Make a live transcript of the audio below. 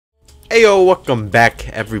Ayo, welcome back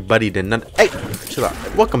everybody to chill out.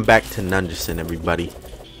 Welcome back to GNUNDERSON, everybody.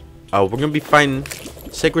 We're gonna be fighting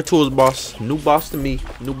Sacred Tools boss. New boss to me,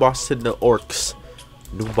 new boss to the orcs,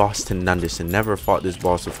 new boss to GNUNDERSON. Never fought this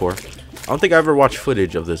boss before. I don't think I ever watched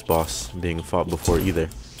footage of this boss being fought before either.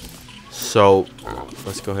 So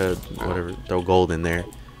let's go ahead, whatever, throw gold in there.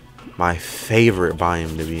 My favorite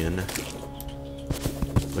biome to be in.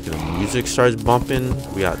 Look at the music starts bumping.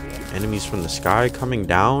 We got enemies from the sky coming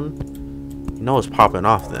down. You know it's popping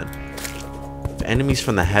off then. If enemies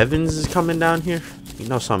from the heavens is coming down here, you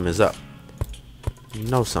know something is up. You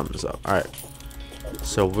know something's up. Alright.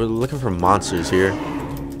 So we're looking for monsters here.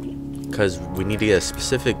 Because we need to get a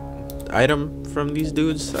specific item from these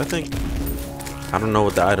dudes, I think. I don't know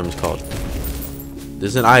what the item's called.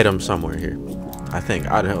 There's an item somewhere here. I think.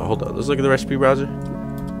 Hold on. Let's look at the recipe browser.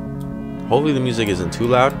 Hopefully the music isn't too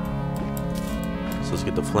loud. So let's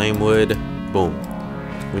get the flame wood. Boom.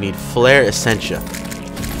 We need flare essentia,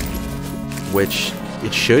 which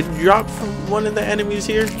it should drop from one of the enemies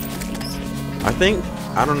here, I think.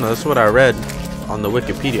 I don't know, that's what I read on the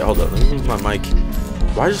Wikipedia. Hold on, let me move my mic.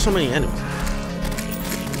 Why are there so many enemies?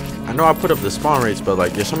 I know I put up the spawn rates, but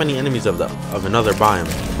like there's so many enemies of another biome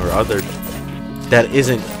or other that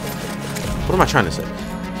isn't, what am I trying to say?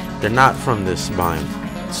 They're not from this biome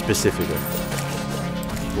specifically,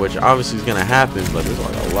 which obviously is gonna happen, but there's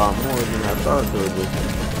like a lot more than I thought there would be.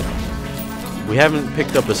 We haven't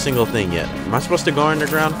picked up a single thing yet. Am I supposed to go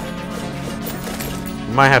underground?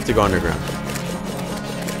 We might have to go underground.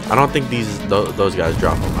 I don't think those guys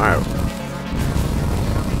drop them. All right.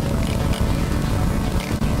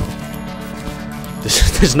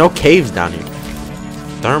 There's no caves down here.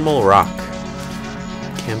 Thermal rock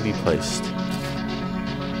can be placed.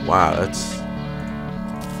 Wow, that's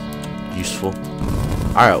useful.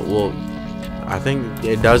 All right. Well, I think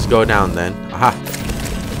it does go down then. Aha.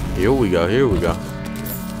 Here we go, here we go.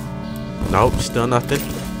 Nope, still nothing.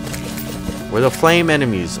 Where the flame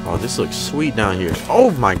enemies? Oh, this looks sweet down here.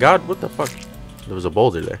 Oh my god, what the fuck? There was a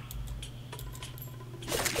boulder there.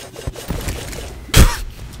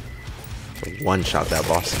 One shot that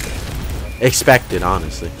boss. Expected,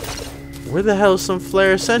 honestly. Where the hell is some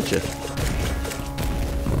flare essentia?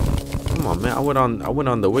 Come on, man. I went on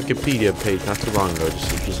the Wikipedia page not too long ago just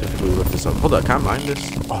to specifically look this up. Hold up, can I mine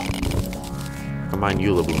this? Oh. Mine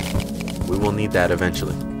Eulaboom. We will need that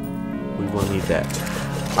eventually. We will need that.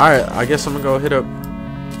 Alright, I guess I'm gonna go hit up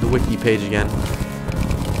the wiki page again.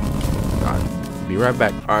 Alright, be right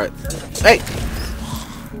back. Alright. Hey!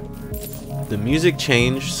 The music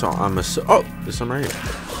changed, so I'm oh, there's some right here.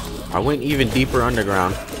 I went even deeper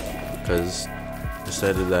underground because it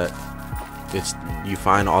said that you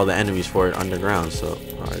find all the enemies for it underground, so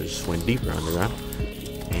I just went deeper underground.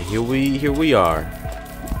 And here we are.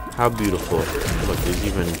 How beautiful. Look, there's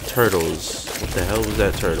even turtles. What the hell was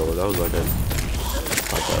that turtle? That was like a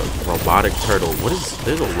robotic turtle. What is,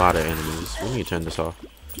 there's a lot of enemies. We need to turn this off.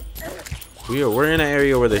 We're in an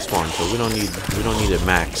area where they spawn, so we don't need it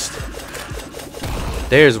maxed.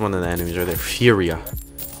 There's one of the enemies right there. Furia.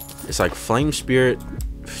 It's like flame spirit,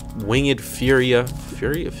 winged Furia.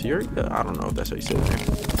 Furia? I don't know if that's how you say it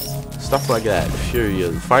there. Stuff like that.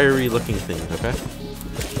 Furia. Fiery looking things, okay?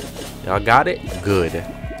 Y'all got it? Good.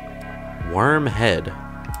 Worm head.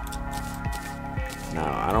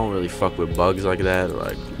 Now I don't really fuck with bugs like that.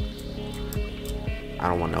 Like, I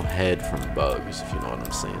don't want no head from bugs, if you know what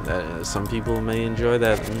I'm saying. That some people may enjoy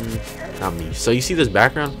that. Not me. So you see this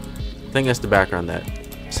background? I think that's the background that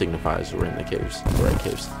signifies we're in the caves, the right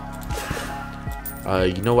caves.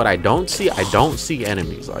 You know what I don't see? I don't see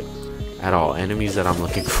enemies, like, at all. Enemies that I'm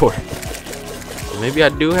looking for. So maybe I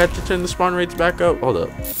do have to turn the spawn rates back up. Hold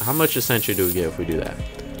up. How much essentia do we get if we do that?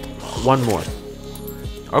 One more.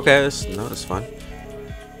 Okay, that's fine.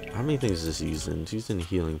 How many things is this using? It's using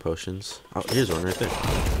healing potions. Oh, here's one right there.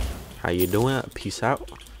 How you doing? Peace out.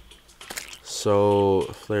 So,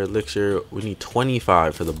 flare elixir. We need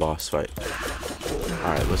 25 for the boss fight.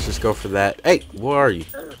 Alright, let's just go for that. Hey, where are you?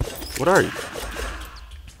 What are you?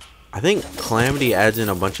 I think Calamity adds in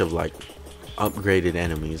a bunch of, like, upgraded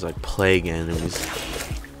enemies. Like, plague enemies.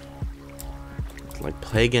 Like,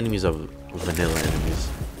 plague enemies of vanilla enemies.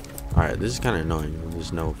 Alright, this is kind of annoying.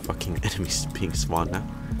 There's no fucking enemies being spawned now.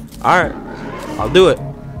 Alright, I'll do it.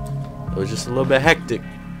 It was just a little bit hectic,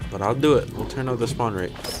 but I'll do it. We'll turn up the spawn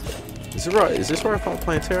rate. Is this where I fought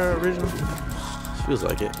playing Terra originally? This feels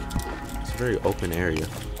like it. It's a very open area.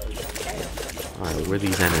 Alright, where are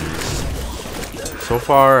these enemies? So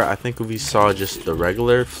far, I think we saw just the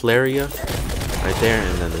regular Flaria right there,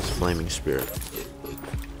 and then this flaming spirit.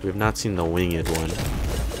 We have not seen the winged one.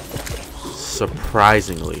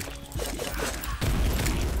 Surprisingly.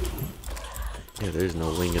 Yeah, there's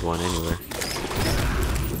no winged one anywhere.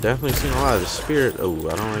 Definitely seen a lot of the spirit. Oh,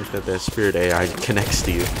 I don't like that spirit AI connects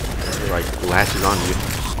to you. It like latches onto you.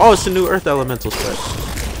 Oh, it's a new earth elemental set.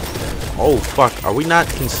 Oh fuck, are we not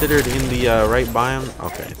considered in the right biome?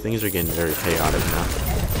 Okay, things are getting very chaotic now.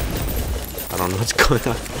 I don't know what's going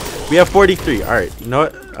on. We have 43. All right, you know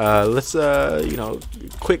what? Let's you know,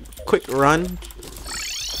 quick run.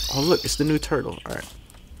 Oh look, it's the new turtle. All right,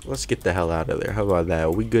 let's get the hell out of there. How about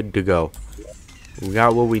that? We good to go. We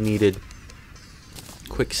got what we needed.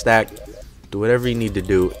 Quick stack. Do whatever you need to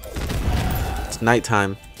do. It's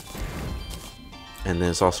nighttime. And then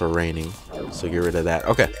it's also raining. So get rid of that.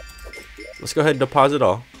 Okay. Let's go ahead and deposit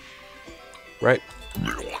all. Right?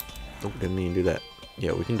 Oh, didn't mean to do that.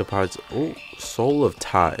 Yeah, we can deposit. Oh, Soul of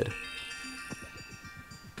Tide.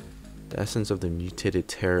 The essence of the mutated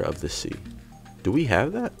terror of the sea. Do we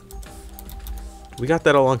have that? We got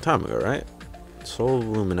that a long time ago, right? Soul of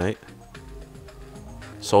Luminite.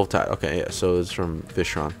 Soul Tide. Okay, yeah, so it's from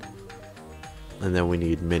Fishron. And then we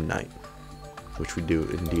need Midnight, which we do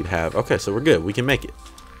indeed have. Okay, so we're good. We can make it.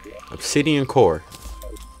 Obsidian Core.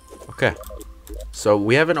 Okay. So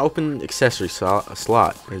we have an open accessory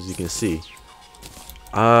slot, as you can see.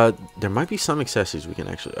 There might be some accessories we can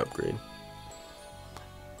actually upgrade.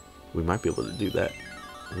 We might be able to do that.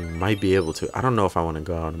 We might be able to. I don't know if I want to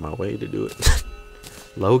go out of my way to do it.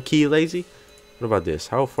 Low-key lazy? What about this?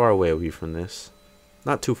 How far away are we from this?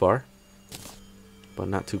 Not too far, but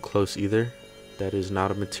not too close either. That is not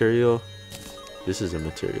a material. This is a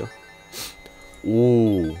material.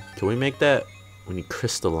 Ooh, can we make that? We need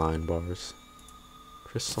crystalline bars.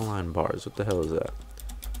 Crystalline bars. What the hell is that?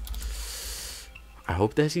 I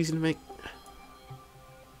hope that's easy to make.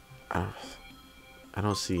 I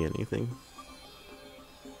don't see anything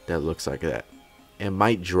that looks like that. It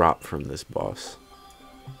might drop from this boss.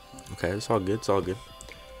 Okay, it's all good. It's all good.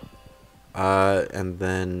 And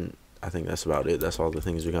then I think that's about it. That's all the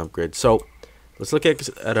things we can upgrade. So let's look at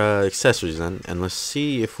accessories then, and let's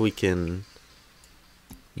see if we can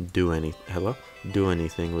do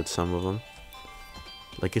anything with some of them.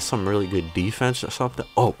 Like get some really good defense or something.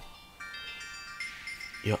 Oh,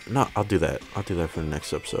 yeah, no, I'll do that. I'll do that for the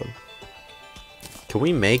next episode. Can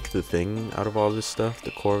we make the thing out of all this stuff?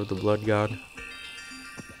 The core of the blood god.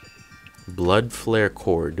 Blood flare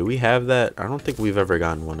core. Do we have that? I don't think we've ever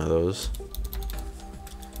gotten one of those.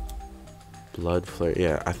 Blood flare.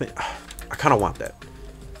 Yeah, I think I kind of want that.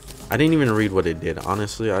 I didn't even read what it did.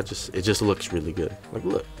 Honestly, it just looks really good. Like,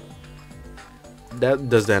 look.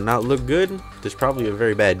 Does that not look good? There's probably a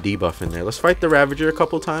very bad debuff in there. Let's fight the Ravager a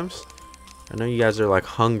couple times. I know you guys are like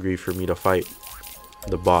hungry for me to fight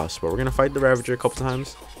the boss, but we're gonna fight the Ravager a couple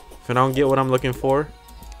times. If I don't get what I'm looking for,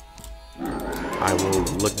 I will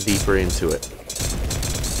look deeper into it.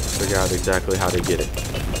 Figure out exactly how to get it.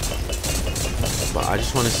 But I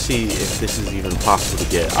just want to see if this is even possible to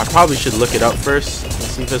get. I probably should look it up first and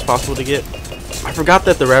see if it's possible to get. I forgot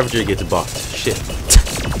that the Ravager gets buffed. Shit.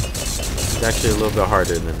 It's actually a little bit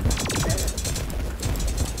harder than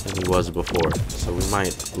he was before. So we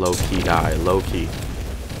might low-key die. Low-key.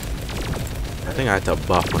 I think I have to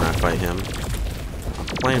buff when I fight him. I'm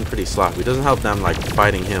playing pretty sloppy. It doesn't help that I'm like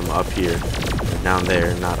fighting him up here. Down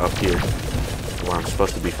there, not up here. Where I'm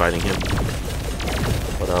supposed to be fighting him.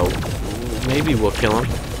 But maybe we'll kill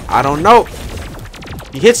him. I don't know.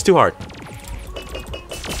 He hits too hard.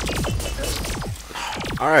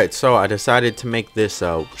 Alright, so I decided to make this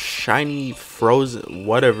shiny frozen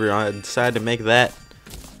whatever. I decided to make that.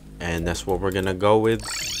 And that's what we're gonna go with.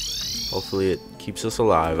 Hopefully it keeps us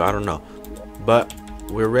alive. I don't know. But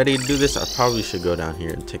we're ready to do this. I probably should go down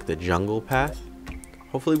here and take the jungle path.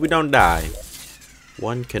 Hopefully we don't die.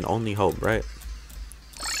 One can only hope, right?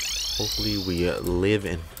 Hopefully we live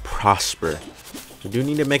and prosper. We do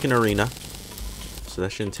need to make an arena. So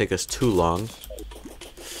that shouldn't take us too long.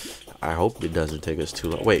 I hope it doesn't take us too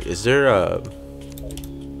long. Wait, is there a...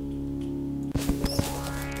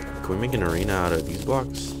 Can we make an arena out of these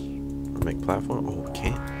blocks? Or make platform? Oh, we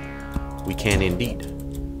can. We can indeed.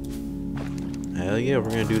 Hell yeah, we're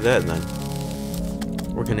gonna do that then.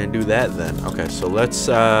 We're gonna do that then. Okay, so let's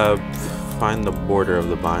find the border of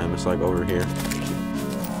the biome. It's like over here.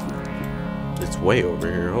 It's way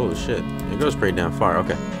over here. Holy shit. It goes pretty damn far.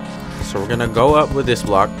 Okay. So we're gonna go up with this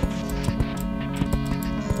block.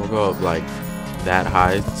 We'll go up like that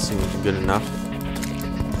high. It seems good enough.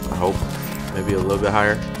 I hope. Maybe a little bit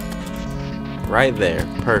higher. Right there.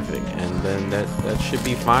 Perfect. And then that should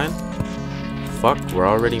be fine. Fuck, we're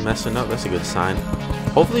already messing up. That's a good sign.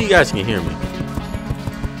 Hopefully you guys can hear me.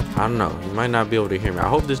 I don't know. You might not be able to hear me. I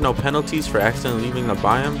hope there's no penalties for accidentally leaving the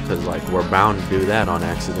biome, because like we're bound to do that on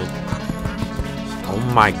accident. Oh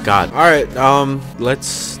my god. Alright,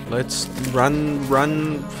 let's run,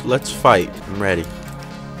 let's fight. I'm ready.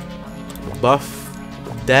 Buff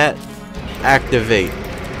that, activate.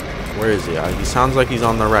 Where is he? He sounds like he's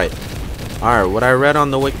on the right. Alright, what I read on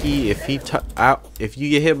the wiki, if you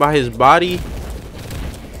get hit by his body,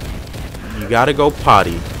 you gotta go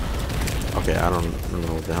potty. Okay, I don't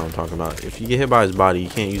know what the hell I'm talking about. If you get hit by his body, you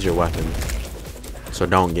can't use your weapon. So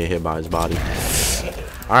don't get hit by his body.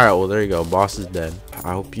 Alright, well there you go. Boss is dead.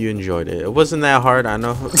 I hope you enjoyed it. It wasn't that hard, I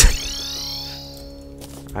know.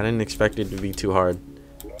 I didn't expect it to be too hard.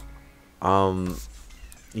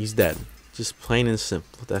 He's dead. Just plain and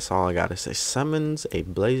simple. That's all I gotta say. Summons a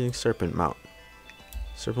blazing serpent mount.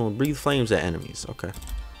 Serpent will breathe flames at enemies. Okay.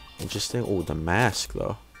 Interesting. Oh, the mask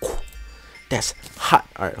though. That's hot.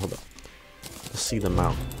 Alright, hold on. Let's see the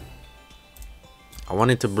mount. I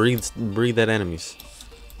want it to breathe at enemies.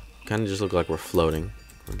 Kinda just look like we're floating.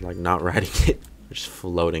 We're like not riding it. We're just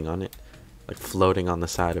floating on it. Like floating on the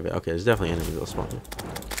side of it. Okay, there's definitely enemies that'll spawn here.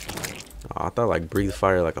 Oh, I thought like breathe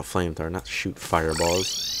fire like a flamethrower, not shoot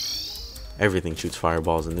fireballs. Everything shoots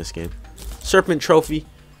fireballs in this game. Serpent trophy.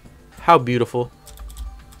 How beautiful.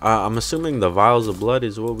 I'm assuming the vials of blood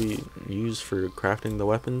is what we use for crafting the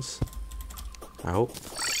weapons. I hope.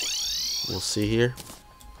 We'll see here.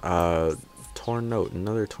 Torn note.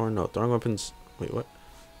 Another torn note. Throwing weapons. Wait, what?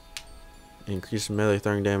 Increase melee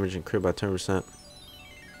throwing damage and crit by 10%.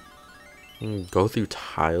 Go through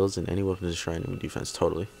tiles and any weapon destroy enemy defense.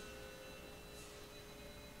 Totally.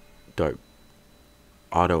 Dart.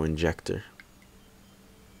 Auto injector.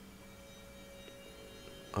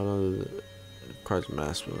 Cards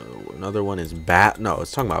mask. Another one is bat. No,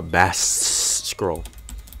 it's talking about bass scroll.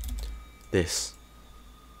 This.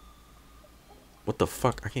 What the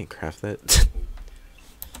fuck? I can't craft that.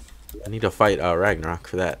 I need to fight Ragnarok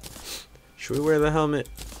for that. Should we wear the helmet?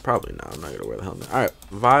 Probably not. I'm not gonna wear the helmet. Alright.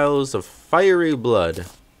 Vials of fiery blood.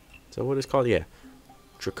 Is that what it's called? Yeah.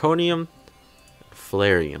 Draconium.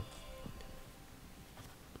 Flareum.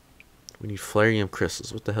 We need Flareum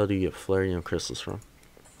crystals. What the hell do you get Flareum crystals from?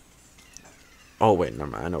 Oh wait, never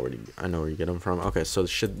mind. I know where you get them from. Okay, so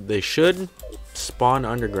they should spawn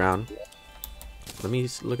underground. Let me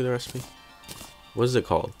look at the recipe. What is it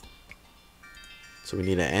called? So we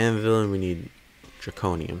need an anvil and we need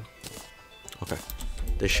draconium. Okay.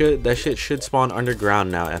 That shit should spawn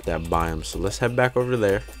underground now at that biome. So let's head back over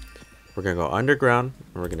there. We're gonna go underground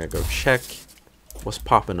and we're gonna go check what's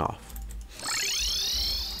popping off.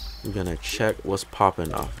 We're gonna check what's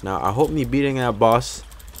popping off. Now I hope me beating that boss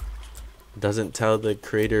doesn't tell the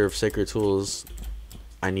creator of Sacred Tools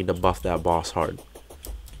I need to buff that boss hard.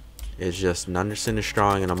 It's just GNUNDERSON is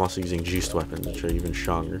strong and I'm also using juiced weapons which are even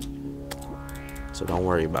stronger. So don't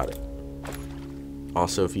worry about it.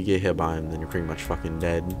 Also, if you get hit by him, then you're pretty much fucking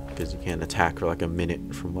dead because you can't attack for like a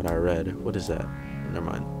minute from what I read. What is that? Never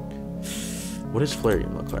mind. What does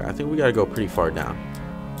Flareum look like? I think we gotta go pretty far down.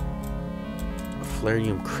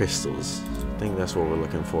 Flareum crystals. I think that's what we're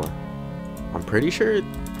looking for. I'm pretty sure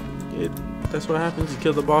that's what happens. You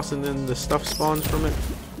kill the boss and then the stuff spawns from it.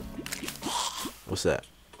 What's that?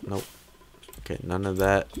 Nope. Okay, none of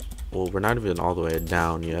that. Well, we're not even all the way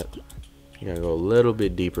down yet. You gotta go a little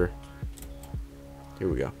bit deeper. Here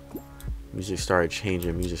we go. Music started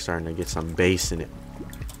changing. Music starting to get some bass in it.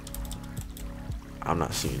 I'm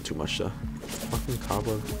not seeing too much though. Fucking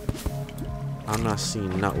cobweb. I'm not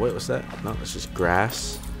seeing not. Wait, what's that? No, it's just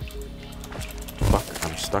grass. Fuck,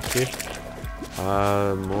 I'm stuck here.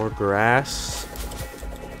 More grass.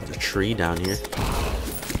 There's a tree down here.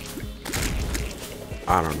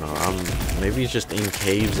 I don't know. Maybe it's just in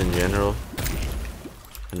caves in general,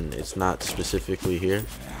 and it's not specifically here.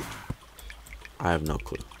 I have no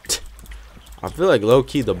clue. I feel like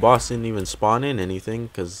low-key the boss didn't even spawn in anything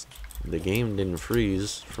because the game didn't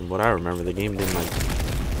freeze. From what I remember, the game didn't like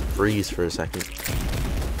freeze for a second.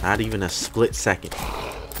 Not even a split second.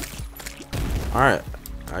 Alright.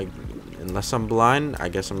 Unless I'm blind, I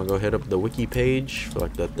guess I'm gonna go hit up the wiki page for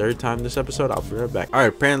like the third time this episode. I'll be right back. Alright,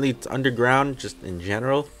 apparently it's underground just in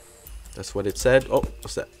general. That's what it said. Oh,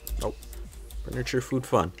 what's that? Oh. Furniture, food,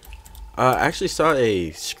 fun. I actually saw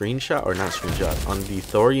a screenshot, or not screenshot, on the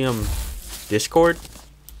Thorium Discord.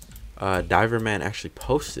 Diverman actually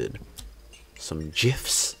posted some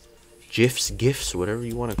GIFs, whatever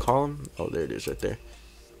you want to call them. Oh, there it is right there.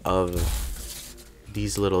 Of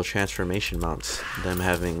these little transformation mounts, them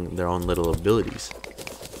having their own little abilities.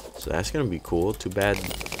 So that's going to be cool. Too bad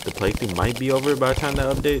the playthrough might be over by the time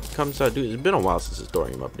that update comes out. Dude, it's been a while since the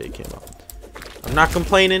Thorium update came out. I'm not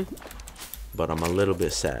complaining, but I'm a little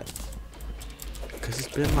bit sad. Because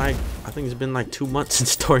it's been like, I think it's been like 2 months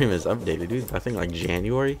since Thorium has updated, dude. I think like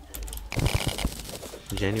January.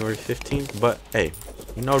 January 15th. But hey,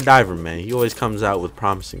 you know Diver Man, he always comes out with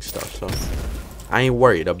promising stuff. So I ain't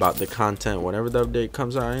worried about the content. Whenever the update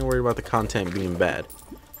comes out, I ain't worried about the content being bad.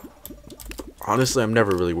 Honestly, I'm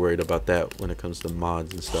never really worried about that when it comes to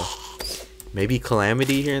mods and stuff. Maybe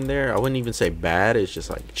Calamity here and there. I wouldn't even say bad. It's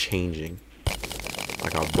just like changing.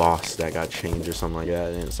 Like a boss that got changed or something like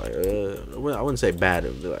that. And it's like, I wouldn't say bad. It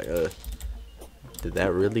would be like, did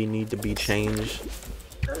that really need to be changed?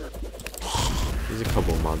 There's a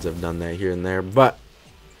couple of mods I've done that here and there. But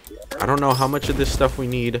I don't know how much of this stuff we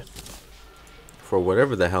need for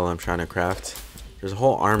whatever the hell I'm trying to craft. There's a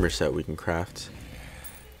whole armor set we can craft.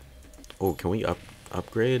 Oh, can we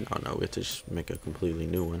upgrade? Oh no, we have to just make a completely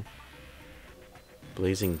new one.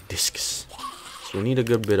 Blazing discs. So we need a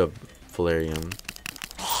good bit of Flareum.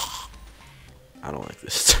 I don't like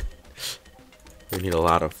this. We need a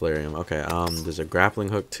lot of Flareum. Okay, there's a grappling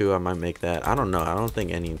hook too. I might make that. I don't know. I don't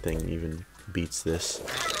think anything even beats this.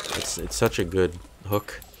 It's such a good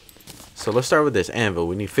hook. So let's start with this anvil.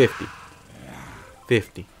 We need 50.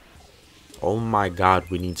 50. Oh my god,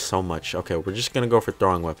 we need so much. Okay, we're just gonna go for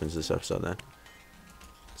throwing weapons this episode then.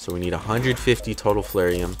 So we need 150 total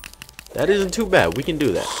Flareum. That isn't too bad. We can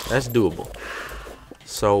do that. That's doable.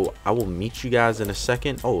 So I will meet you guys in a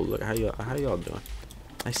second. Oh, look how y'all doing?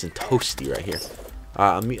 Nice and toasty right here.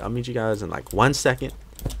 I'll meet you guys in like 1 second.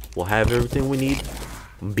 We'll have everything we need.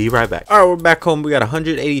 Be right back. All right, we're back home. We got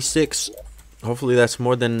 186. Hopefully that's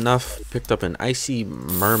more than enough. Picked up an icy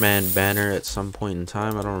merman banner at some point in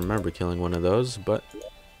time. I don't remember killing one of those, but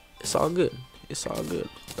it's all good. It's all good.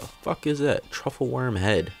 What the fuck is that? Truffle worm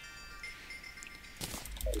head.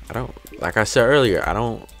 I don't, like I said earlier,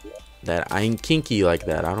 I ain't kinky like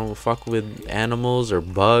that. I don't fuck with animals or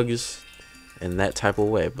bugs in that type of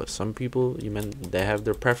way. But some people, they have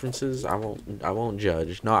their preferences. I won't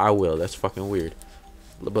judge. No, I will. That's fucking weird.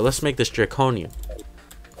 But let's make this draconium.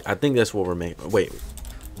 I think that's what we're making. Wait,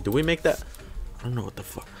 do we make that? I don't know what the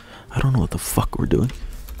fuck. I don't know what the fuck we're doing.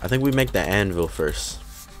 I think we make the anvil first.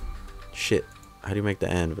 Shit. How do you make the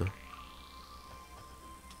anvil?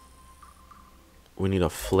 We need a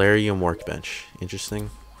Flareum workbench. Interesting.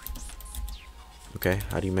 Okay,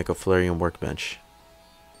 how do you make a Flareum workbench?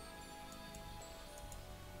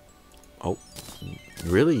 Oh,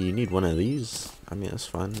 really? You need one of these? I mean, that's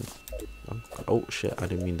fine. Oh shit! I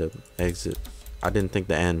didn't mean to exit. I didn't think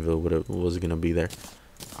the anvil was gonna be there.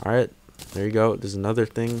 All right, there you go. There's another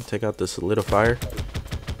thing. Take out the solidifier.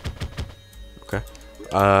 Okay.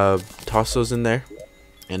 Toss those in there,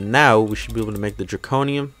 and now we should be able to make the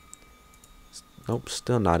draconium. Nope,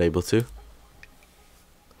 still not able to.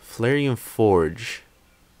 Flareum forge.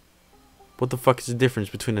 What the fuck is the difference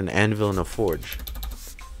between an anvil and a forge?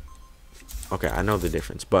 Okay, I know the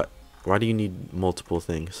difference, but why do you need multiple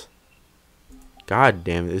things? God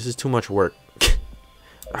damn it, this is too much work.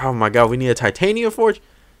 Oh my god, we need a titanium forge?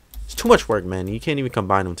 It's too much work, man. You can't even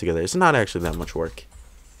combine them together. It's not actually that much work.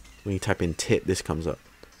 When you type in tit, this comes up.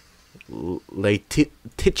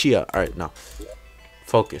 Titia. Alright, no.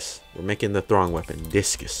 Focus. We're making the throwing weapon.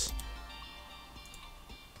 Discus.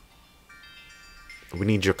 We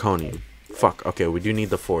need draconium. Fuck. Okay, we do need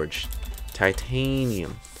the forge.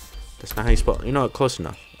 Titanium. That's not how you spell. You know what? Close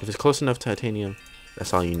enough. If it's close enough, titanium,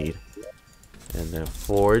 that's all you need. And then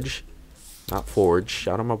forge. Not forge.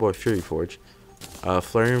 Shout out my boy Fury Forge.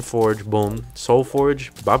 Flareum forge. Boom. Soul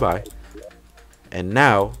forge. Bye bye. And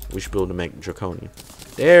now we should be able to make draconium.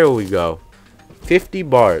 There we go. 50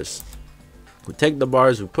 bars. We take the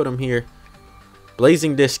bars, we put them here.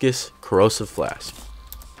 Blazing discus, corrosive flask.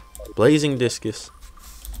 Blazing discus,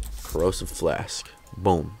 corrosive flask.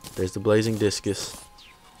 Boom. There's the blazing discus.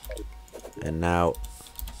 And now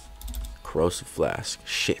corrosive flask.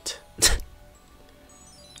 Shit.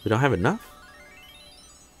 We don't have enough?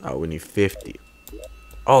 Oh, we need 50.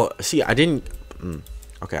 Oh, see, I didn't.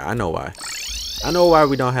 Okay, I know why. I know why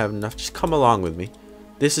we don't have enough. Just come along with me.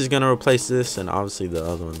 This is gonna replace this, and obviously the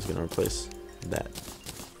other one's gonna replace that.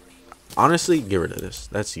 Honestly, get rid of this.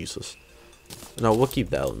 That's useless. No, we'll keep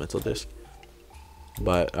the elemental disc.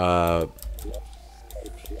 But the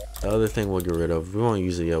other thing we'll get rid of. We won't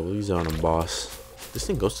use it yet. We'll use it on a boss. This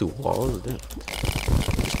thing goes through walls. Damn.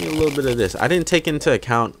 Just need a little bit of this. I didn't take into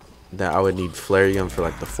account that I would need Flareum for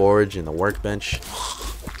like the forge and the workbench.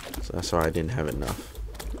 So that's why I didn't have enough.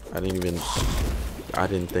 I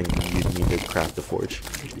didn't think you'd need to craft the forge.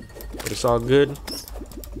 But it's all good.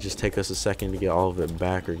 Just take us a second to get all of it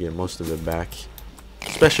back, or get most of it back.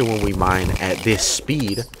 Especially when we mine at this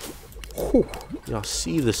speed. Y'all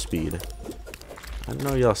see the speed. I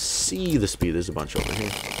know y'all see the speed. There's a bunch over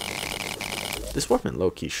here. This weapon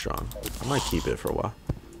low-key strong. I might keep it for a while.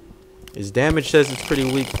 Its damage says it's pretty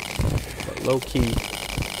weak, but low-key,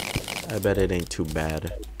 I bet it ain't too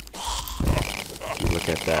bad. You look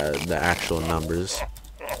at the actual numbers,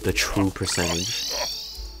 the true percentage.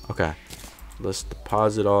 Okay, let's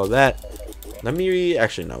deposit all that. Let me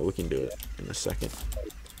actually no, we can do it in a second.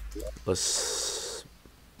 Let's.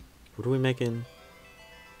 What are we making?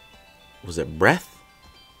 Was it breath?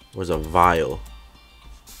 Or was it vial?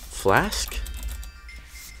 Flask?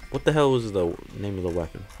 What the hell was the name of the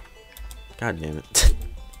weapon? God damn it.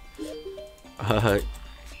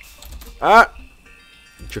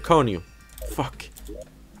 Draconium. Fuck.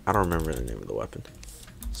 I don't remember the name of the weapon.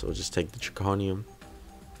 So we'll just take the draconium.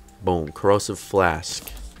 Boom. Corrosive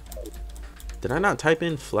flask. Did I not type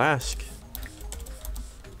in flask?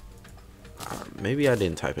 Maybe I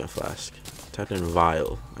didn't type in flask. I typed in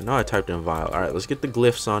vial. I know I typed in vial. Alright, let's get the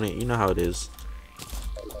glyphs on it. You know how it is.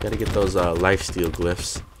 Gotta get those lifesteal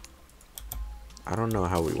glyphs. I don't know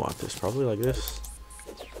how we want this. Probably like this.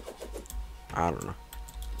 I don't know.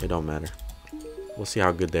 It don't matter. We'll see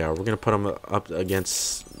how good they are. We're gonna put them up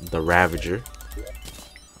against the Ravager.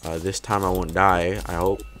 This time I won't die. I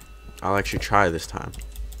hope. I'll actually try this time.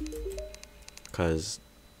 Because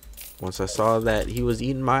once I saw that he was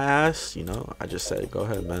eating my ass, you know, I just said, go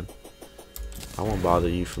ahead, man. I won't bother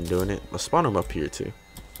you from doing it. Let's spawn him up here, too.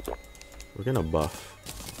 We're gonna buff.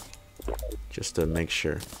 Just to make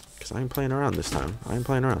sure. Because I ain't playing around this time. I ain't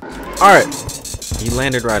playing around. Alright. He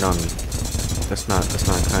landed right on me. That's not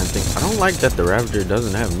a kind thing. I don't like that the Ravager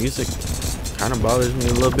doesn't have music. Kind of bothers me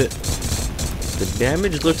a little bit. The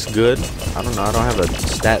damage looks good. I don't know. I don't have a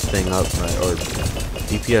stat thing up or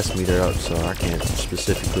DPS meter up, so I can't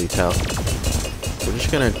specifically tell. We're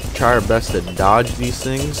just gonna try our best to dodge these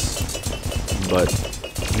things, but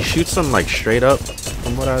he shoots them like straight up.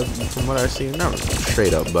 From what I see, not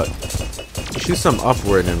straight up, but he shoots them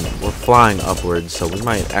upward, and we're flying upward, so we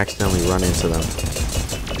might accidentally run into them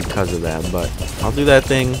because of that. But I'll do that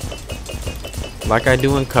thing like I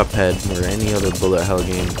do in Cuphead or any other bullet hell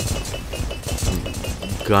game.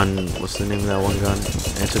 Gun, what's the name of that one gun?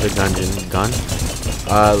 Enter the Gungeon gun.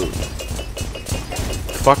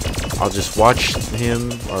 Fuck, I'll just watch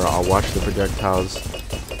him, or I'll watch the projectiles,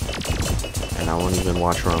 and I won't even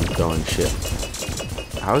watch where I'm going. Shit.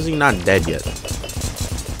 How is he not dead yet?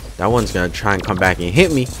 That one's gonna try and come back and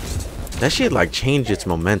hit me. That shit like changed its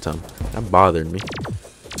momentum. That bothered me.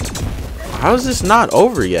 How is this not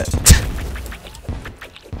over yet?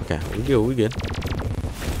 Okay, we good.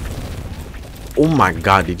 Oh my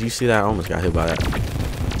god, did you see that? I almost got hit by that.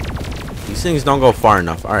 These things don't go far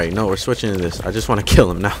enough. Alright, no, we're switching to this. I just want to kill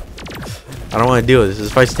him now. I don't want to deal with this.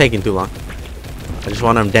 This fight's taking too long. I just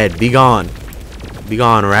want him dead. Be gone. Be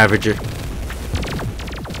gone, Ravager.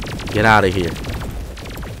 Get out of here.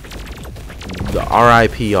 The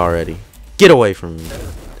RIP already. Get away from me.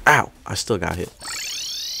 Ow. I still got hit.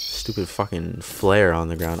 Stupid fucking flare on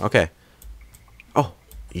the ground. Okay. Oh,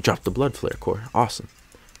 he dropped the blood flare core. Awesome.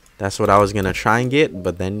 That's what I was going to try and get,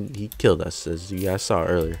 but then he killed us, as you guys saw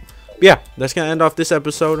earlier. But yeah, that's going to end off this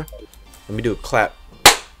episode. Let me do a clap.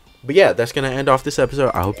 But yeah, that's going to end off this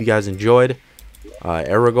episode. I hope you guys enjoyed.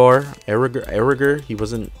 ARAGHUR, he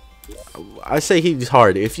wasn't... I say he's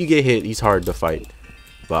hard. If you get hit, he's hard to fight.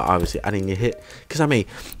 But obviously, I didn't get hit because I'm a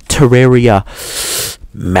Terraria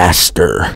master.